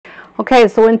Okay,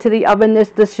 so into the oven this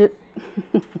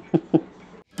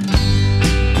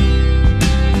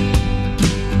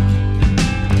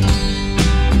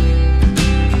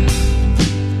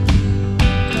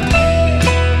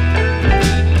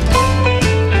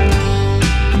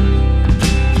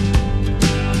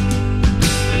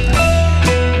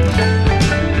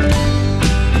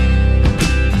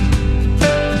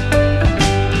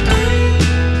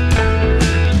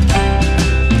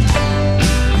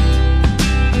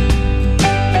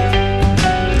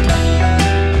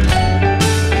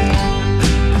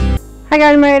Hi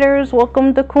Garden Raiders,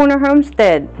 welcome to Corner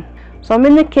Homestead. So I'm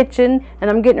in the kitchen and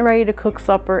I'm getting ready to cook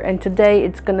supper, and today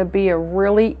it's going to be a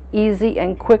really easy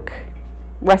and quick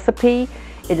recipe.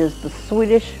 It is the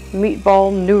Swedish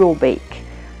meatball noodle bake.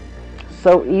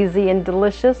 So easy and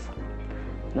delicious,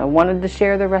 and I wanted to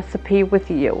share the recipe with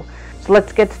you. So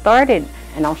let's get started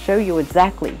and I'll show you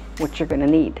exactly what you're going to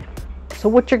need. So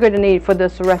what you're going to need for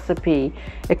this recipe,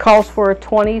 it calls for a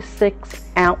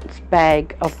 26-ounce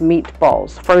bag of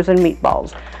meatballs, frozen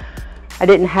meatballs. I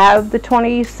didn't have the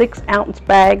 26-ounce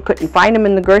bag, couldn't find them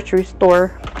in the grocery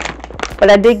store,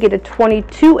 but I did get a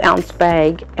 22-ounce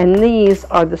bag, and these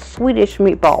are the Swedish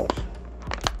meatballs.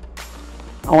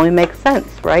 Only makes sense,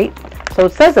 right? So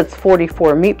it says it's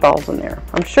 44 meatballs in there.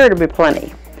 I'm sure it'll be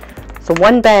plenty. So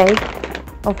one bag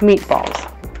of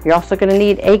meatballs. You're also going to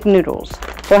need egg noodles.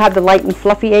 So I have the light and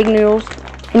fluffy egg noodles,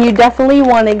 and you definitely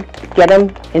want to get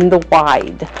them in the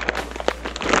wide,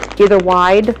 either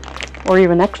wide or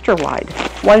even extra wide.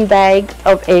 One bag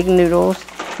of egg noodles,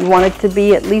 you want it to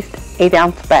be at least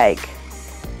 8-ounce bag.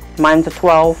 Mine's a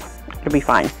 12, it'll be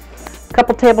fine. A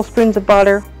couple tablespoons of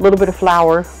butter, a little bit of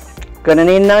flour. Gonna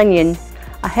need an onion,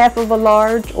 a half of a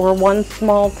large or one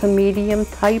small to medium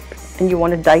type, and you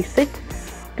want to dice it.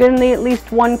 Gonna need at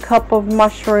least 1 cup of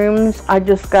mushrooms. I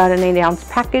just got an 8-ounce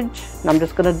package, and I'm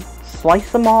just gonna slice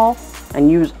them all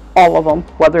and use all of them,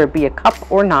 whether it be a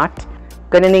cup or not.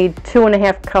 Gonna need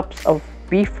 2.5 cups of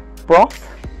beef broth.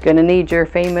 Gonna need your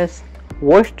famous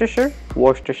Worcestershire,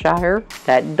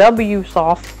 that W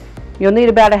sauce. You'll need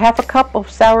about a half a cup of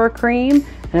sour cream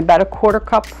and about a 1/4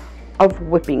 cup of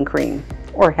whipping cream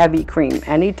or heavy cream,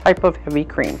 any type of heavy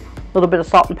cream. A little bit of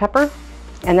salt and pepper,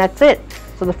 and that's it.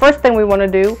 So the first thing we want to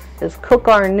do is cook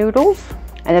our noodles,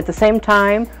 and at the same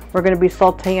time we're going to be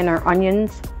sauteing our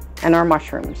onions and our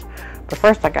mushrooms. But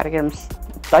first I got to get them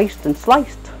diced and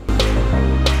sliced.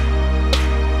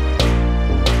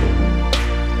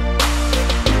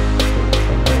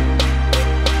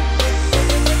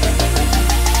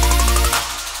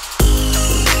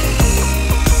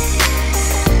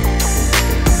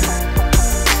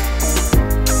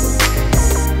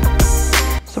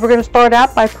 We're going to start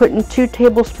out by putting 2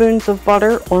 tablespoons of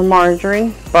butter or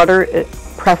margarine, butter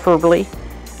preferably,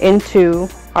 into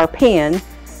our pan.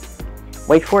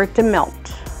 Wait for it to melt,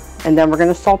 and then we're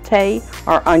going to saute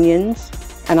our onions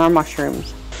and our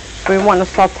mushrooms. We want to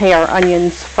saute our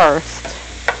onions first,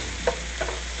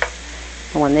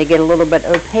 and when they get a little bit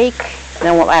opaque,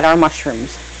 then we'll add our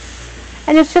mushrooms.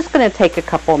 And it's just going to take a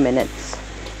couple minutes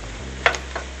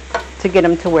to get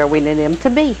them to where we need them to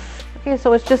be. Okay,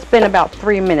 so it's just been about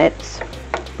 3 minutes,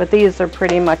 but these are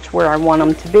pretty much where I want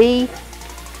them to be.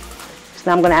 So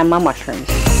now I'm going to add my mushrooms.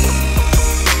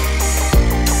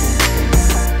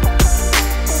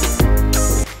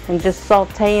 And just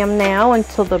saute them now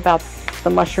until the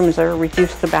mushrooms are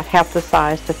reduced to about half the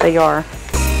size that they are.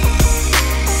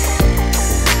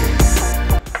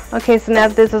 Okay, so now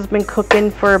this has been cooking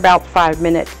for about 5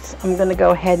 minutes. I'm going to go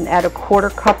ahead and add a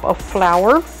 1/4 cup of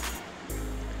flour.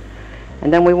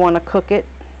 And then we want to cook it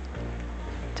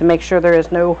to make sure there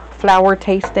is no flour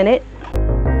taste in it.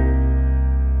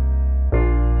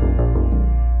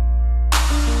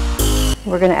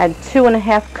 We're going to add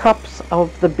 2.5 cups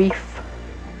of the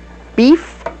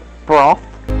beef broth,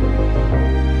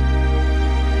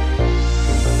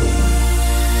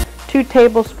 2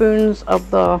 tablespoons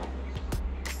of the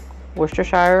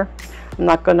Worcestershire. I'm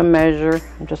not going to measure,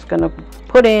 I'm just going to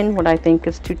put in what I think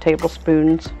is 2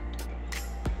 tablespoons.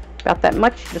 About that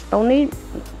much, just don't need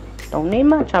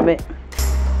much of it.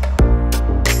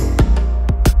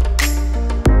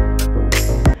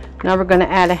 Now we're going to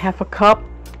add a half a cup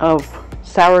of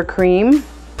sour cream,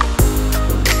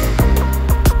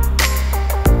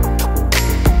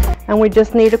 and we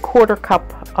just need a 1/4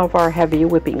 cup of our heavy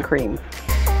whipping cream.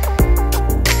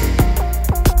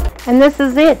 And this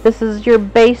is it. This is your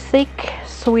basic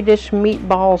Swedish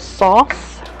meatball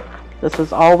sauce. This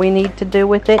is all we need to do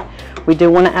with it. We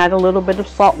do want to add a little bit of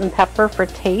salt and pepper for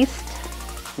taste,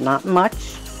 not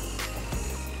much.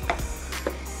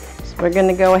 So we're going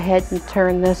to go ahead and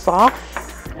turn this off,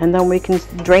 and then we can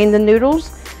drain the noodles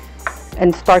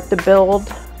and start to build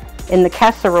in the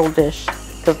casserole dish,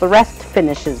 because the rest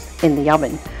finishes in the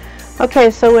oven.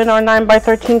 Okay, so in our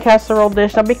 9x13 casserole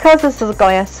dish, now because this is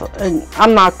glass, and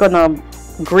I'm not gonna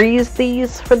grease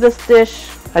these for this dish.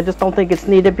 I just don't think it's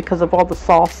needed because of all the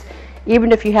sauce.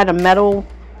 Even if you had a metal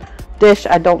dish,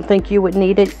 I don't think you would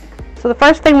need it. So the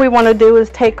first thing we want to do is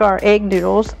take our egg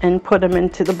noodles and put them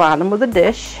into the bottom of the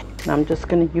dish. And I'm just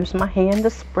going to use my hand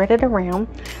to spread it around.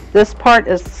 This part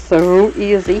is so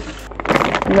easy.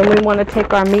 And then we want to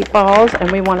take our meatballs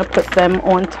and we want to put them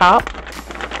on top.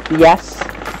 Yes,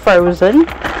 frozen.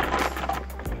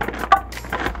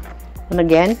 And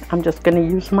again, I'm just going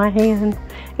to use my hand.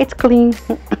 It's clean.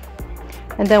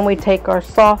 And then we take our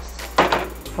sauce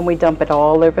and we dump it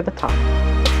all over the top.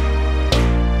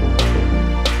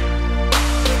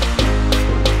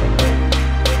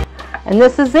 And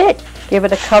this is it. Give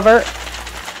it a cover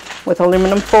with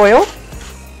aluminum foil.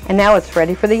 And now it's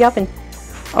ready for the oven.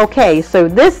 Okay, so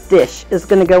this dish is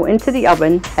going to go into the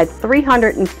oven at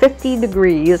 350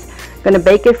 degrees. Going to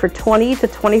bake it for 20 to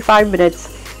 25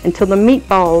 minutes until the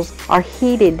meatballs are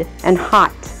heated and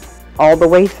hot all the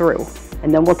way through.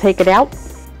 And then we'll take it out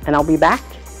and I'll be back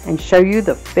and show you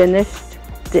the finished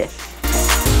dish.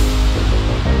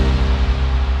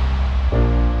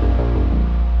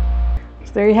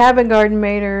 So there you have it, Garden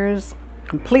Maters.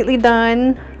 Completely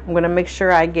done. I'm going to make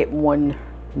sure I get one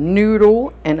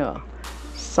noodle and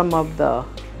some of the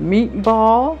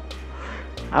meatball.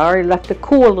 I already left it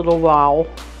cool a little while.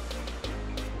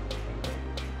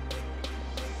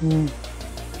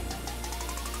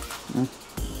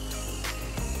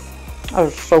 Oh,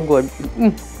 it's so good.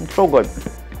 It's so good.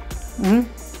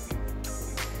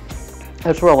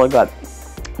 It's really good.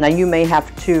 Now you may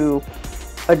have to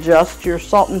adjust your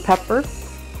salt and pepper,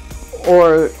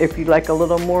 or if you like a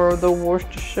little more of the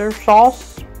Worcestershire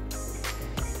sauce,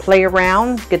 play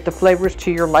around, get the flavors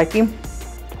to your liking,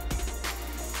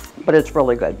 but it's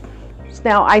really good.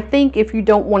 Now I think if you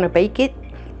don't want to bake it,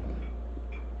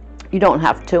 you don't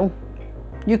have to.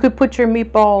 You could put your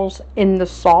meatballs in the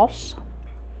sauce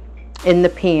in the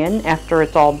pan after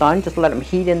it's all done. Just let them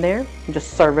heat in there and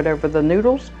just serve it over the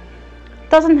noodles.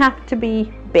 Doesn't have to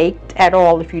be baked at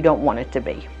all if you don't want it to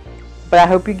be. But I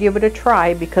hope you give it a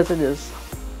try because it's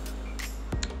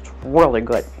really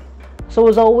good. So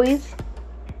as always,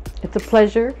 it's a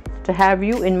pleasure to have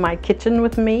you in my kitchen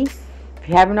with me. If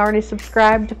you haven't already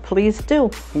subscribed, please do.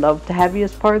 Love to have you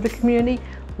as part of the community.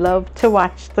 Love to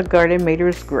watch the Garden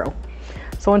Maters grow.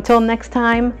 So until next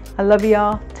time, I love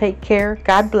y'all. Take care.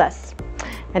 God bless.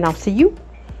 And I'll see you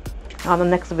on the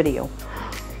next video.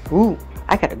 Ooh,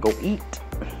 I gotta go eat.